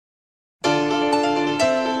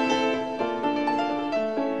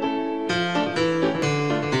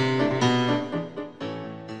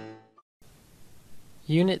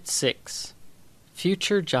Unit 6,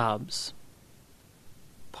 Future Jobs.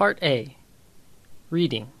 Part A,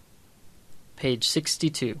 Reading, page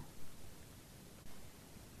 62.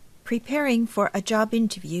 Preparing for a job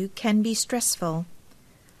interview can be stressful,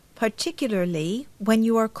 particularly when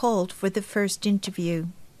you are called for the first interview.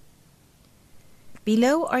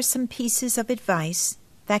 Below are some pieces of advice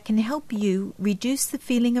that can help you reduce the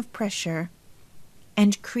feeling of pressure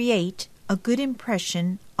and create a good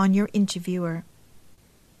impression on your interviewer.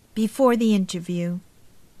 Before the interview,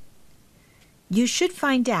 you should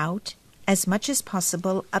find out as much as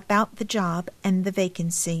possible about the job and the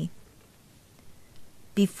vacancy.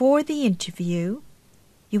 Before the interview,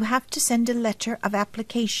 you have to send a letter of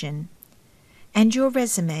application and your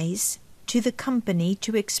resumes to the company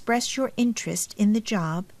to express your interest in the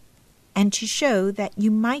job and to show that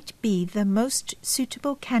you might be the most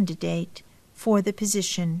suitable candidate for the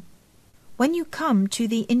position. When you come to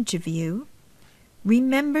the interview,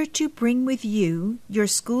 remember to bring with you your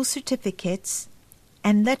school certificates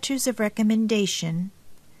and letters of recommendation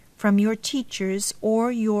from your teachers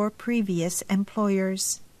or your previous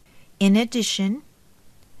employers. In addition,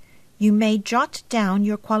 you may jot down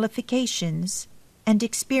your qualifications and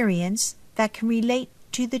experience that can relate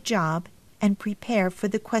to the job and prepare for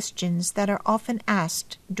the questions that are often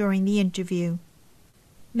asked during the interview.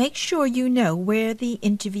 Make sure you know where the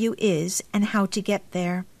interview is and how to get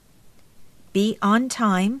there. Be on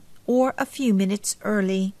time or a few minutes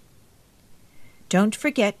early. Don't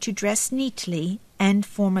forget to dress neatly and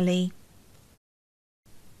formally.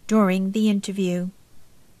 During the interview,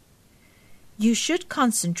 you should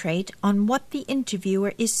concentrate on what the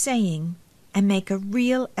interviewer is saying and make a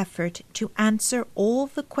real effort to answer all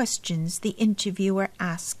the questions the interviewer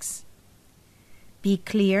asks. Be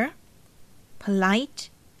clear, polite,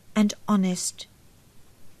 and honest.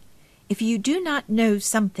 If you do not know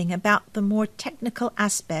something about the more technical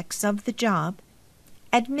aspects of the job,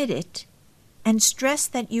 admit it and stress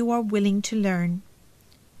that you are willing to learn.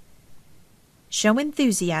 Show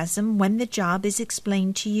enthusiasm when the job is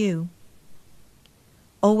explained to you.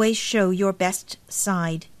 Always show your best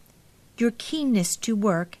side, your keenness to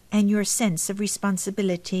work, and your sense of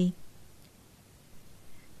responsibility.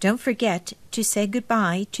 Don't forget to say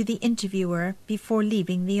goodbye to the interviewer before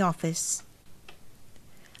leaving the office.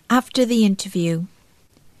 After the interview,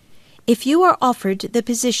 if you are offered the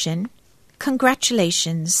position,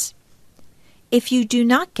 congratulations. If you do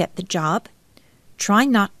not get the job, try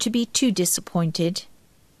not to be too disappointed.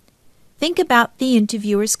 Think about the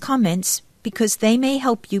interviewer's comments because they may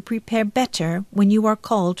help you prepare better when you are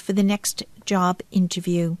called for the next job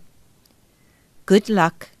interview. Good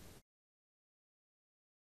luck.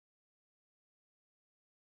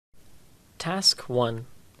 Task 1.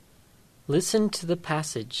 Listen to the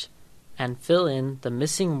passage and fill in the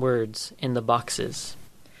missing words in the boxes.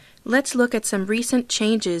 Let's look at some recent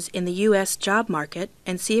changes in the U.S. job market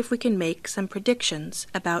and see if we can make some predictions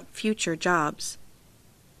about future jobs.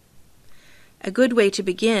 A good way to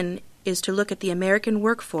begin is to look at the American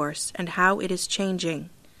workforce and how it is changing.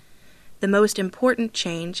 The most important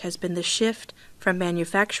change has been the shift from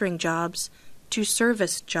manufacturing jobs to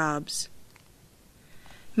service jobs.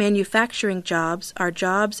 Manufacturing jobs are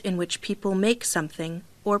jobs in which people make something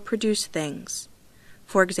or produce things.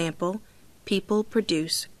 For example, people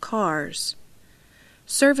produce cars.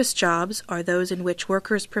 Service jobs are those in which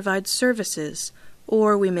workers provide services,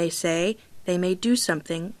 or we may say they may do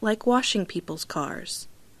something like washing people's cars.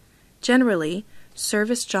 Generally,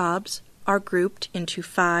 service jobs are grouped into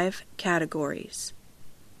 5 categories.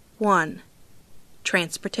 1.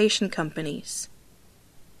 Transportation companies.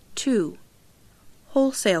 2.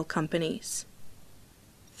 Wholesale companies.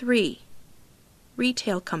 3.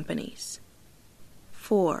 Retail companies.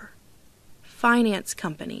 4. Finance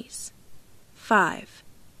companies. 5.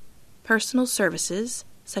 Personal services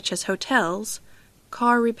such as hotels,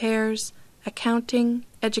 car repairs, accounting,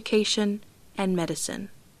 education, and medicine.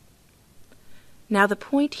 Now the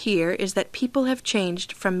point here is that people have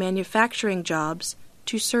changed from manufacturing jobs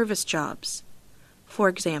to service jobs. For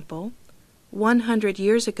example, 100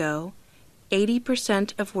 years ago,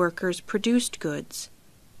 80% of workers produced goods.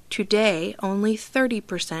 Today, only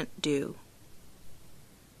 30% do.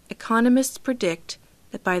 Economists predict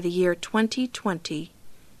that by the year 2020,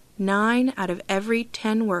 9 out of every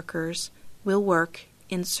 10 workers will work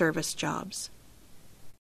in service jobs.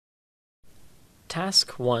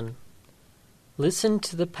 Task 1. Listen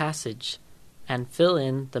to the passage and fill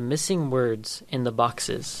in the missing words in the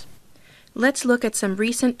boxes. Let's look at some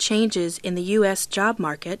recent changes in the U.S. job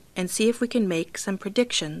market and see if we can make some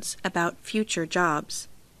predictions about future jobs.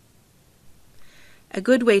 A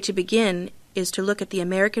good way to begin is to look at the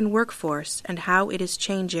American workforce and how it is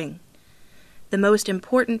changing. The most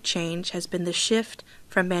important change has been the shift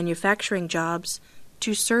from manufacturing jobs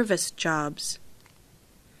to service jobs.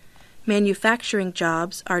 Manufacturing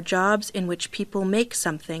jobs are jobs in which people make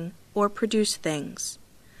something or produce things.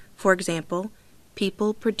 For example,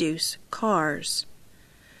 people produce cars.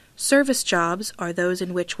 Service jobs are those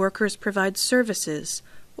in which workers provide services,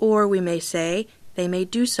 or we may say they may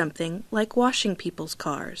do something like washing people's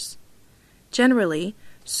cars. Generally,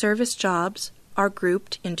 service jobs are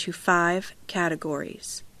grouped into 5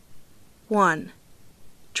 categories. 1.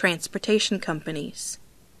 Transportation companies.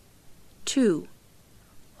 2.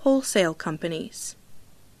 Wholesale companies.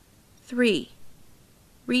 3.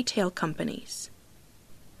 Retail companies.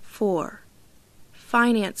 4.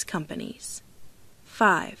 Finance companies.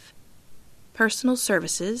 5. Personal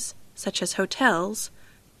services such as hotels,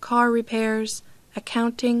 car repairs,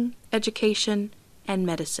 accounting, education, and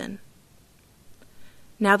medicine.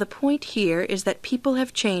 Now the point here is that people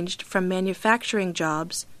have changed from manufacturing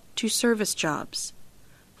jobs to service jobs.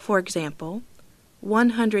 For example,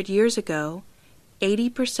 100 years ago,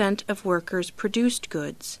 80% of workers produced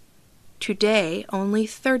goods. Today, only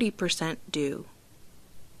 30% do.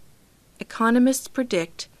 Economists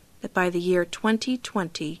predict that by the year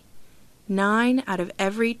 2020, 9 out of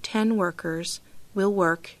every 10 workers will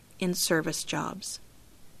work in service jobs.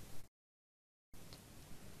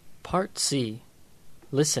 Part C.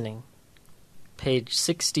 Listening. Page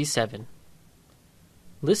 67.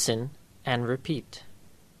 Listen and repeat.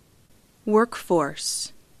 Workforce.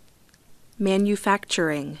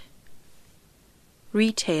 Manufacturing.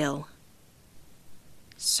 Retail.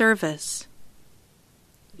 Service.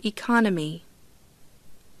 Economy.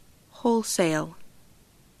 Wholesale.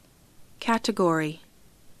 Category.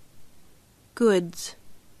 Goods.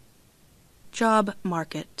 Job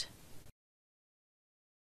market.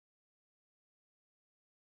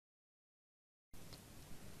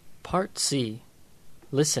 Part C.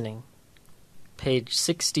 Listening. Page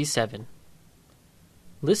 67.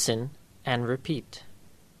 Listen and repeat.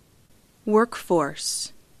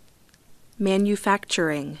 Workforce.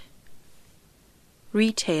 Manufacturing.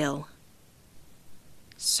 Retail.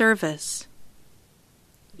 Service.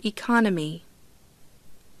 Economy.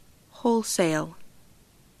 Wholesale.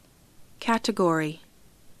 Category.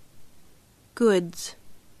 Goods.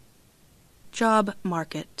 Job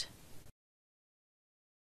market.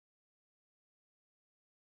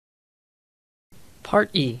 Part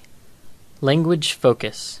E. Language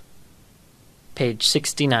focus. Page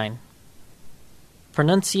 69.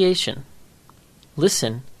 Pronunciation.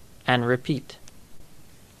 Listen and repeat.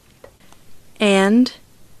 And,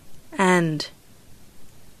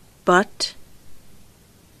 but,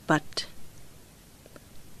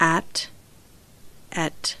 at,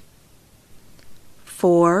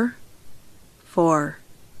 for,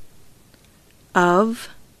 of,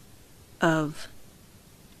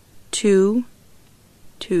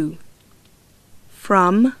 to,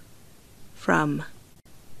 from.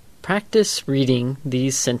 Practice reading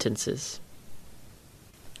these sentences.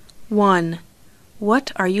 1.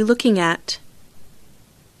 What are you looking at?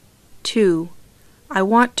 2. I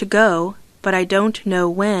want to go, but I don't know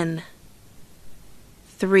when.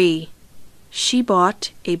 3. She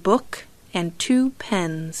bought a book and 2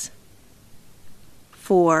 pens.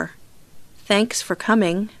 4. Thanks for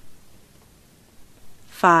coming.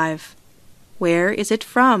 5. Where is it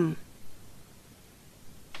from?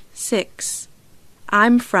 6.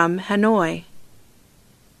 I'm from Hanoi.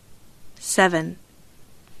 7.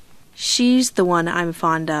 She's the one I'm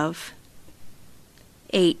fond of.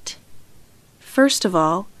 8. First of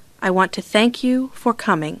all, I want to thank you for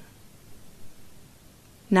coming.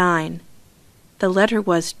 9. The letter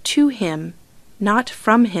was to him, not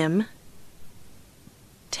from him.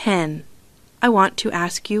 10. I want to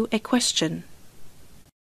ask you a question.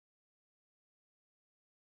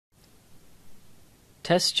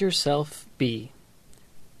 Test Yourself B.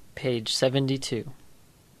 Page 72.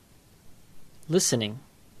 Listening.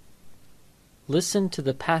 Listen to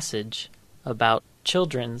the passage about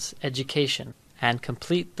children's education and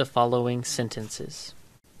complete the following sentences.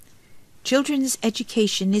 Children's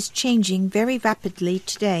education is changing very rapidly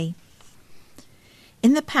today.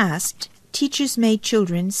 In the past, teachers made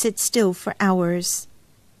children sit still for hours.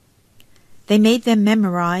 They made them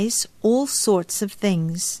memorize all sorts of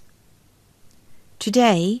things.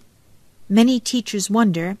 Today, many teachers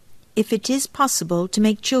wonder if it is possible to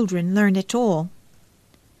make children learn at all.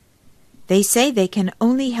 They say they can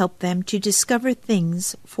only help them to discover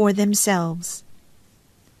things for themselves.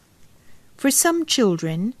 For some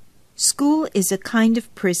children, school is a kind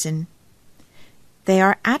of prison. They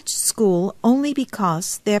are at school only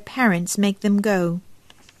because their parents make them go.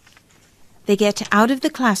 They get out of the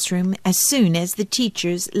classroom as soon as the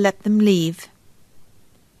teachers let them leave.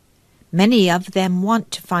 Many of them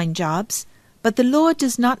want to find jobs, but the Lord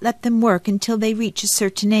does not let them work until they reach a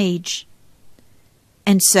certain age.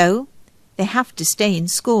 And so, they have to stay in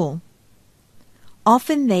school.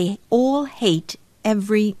 Often they all hate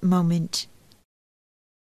every moment.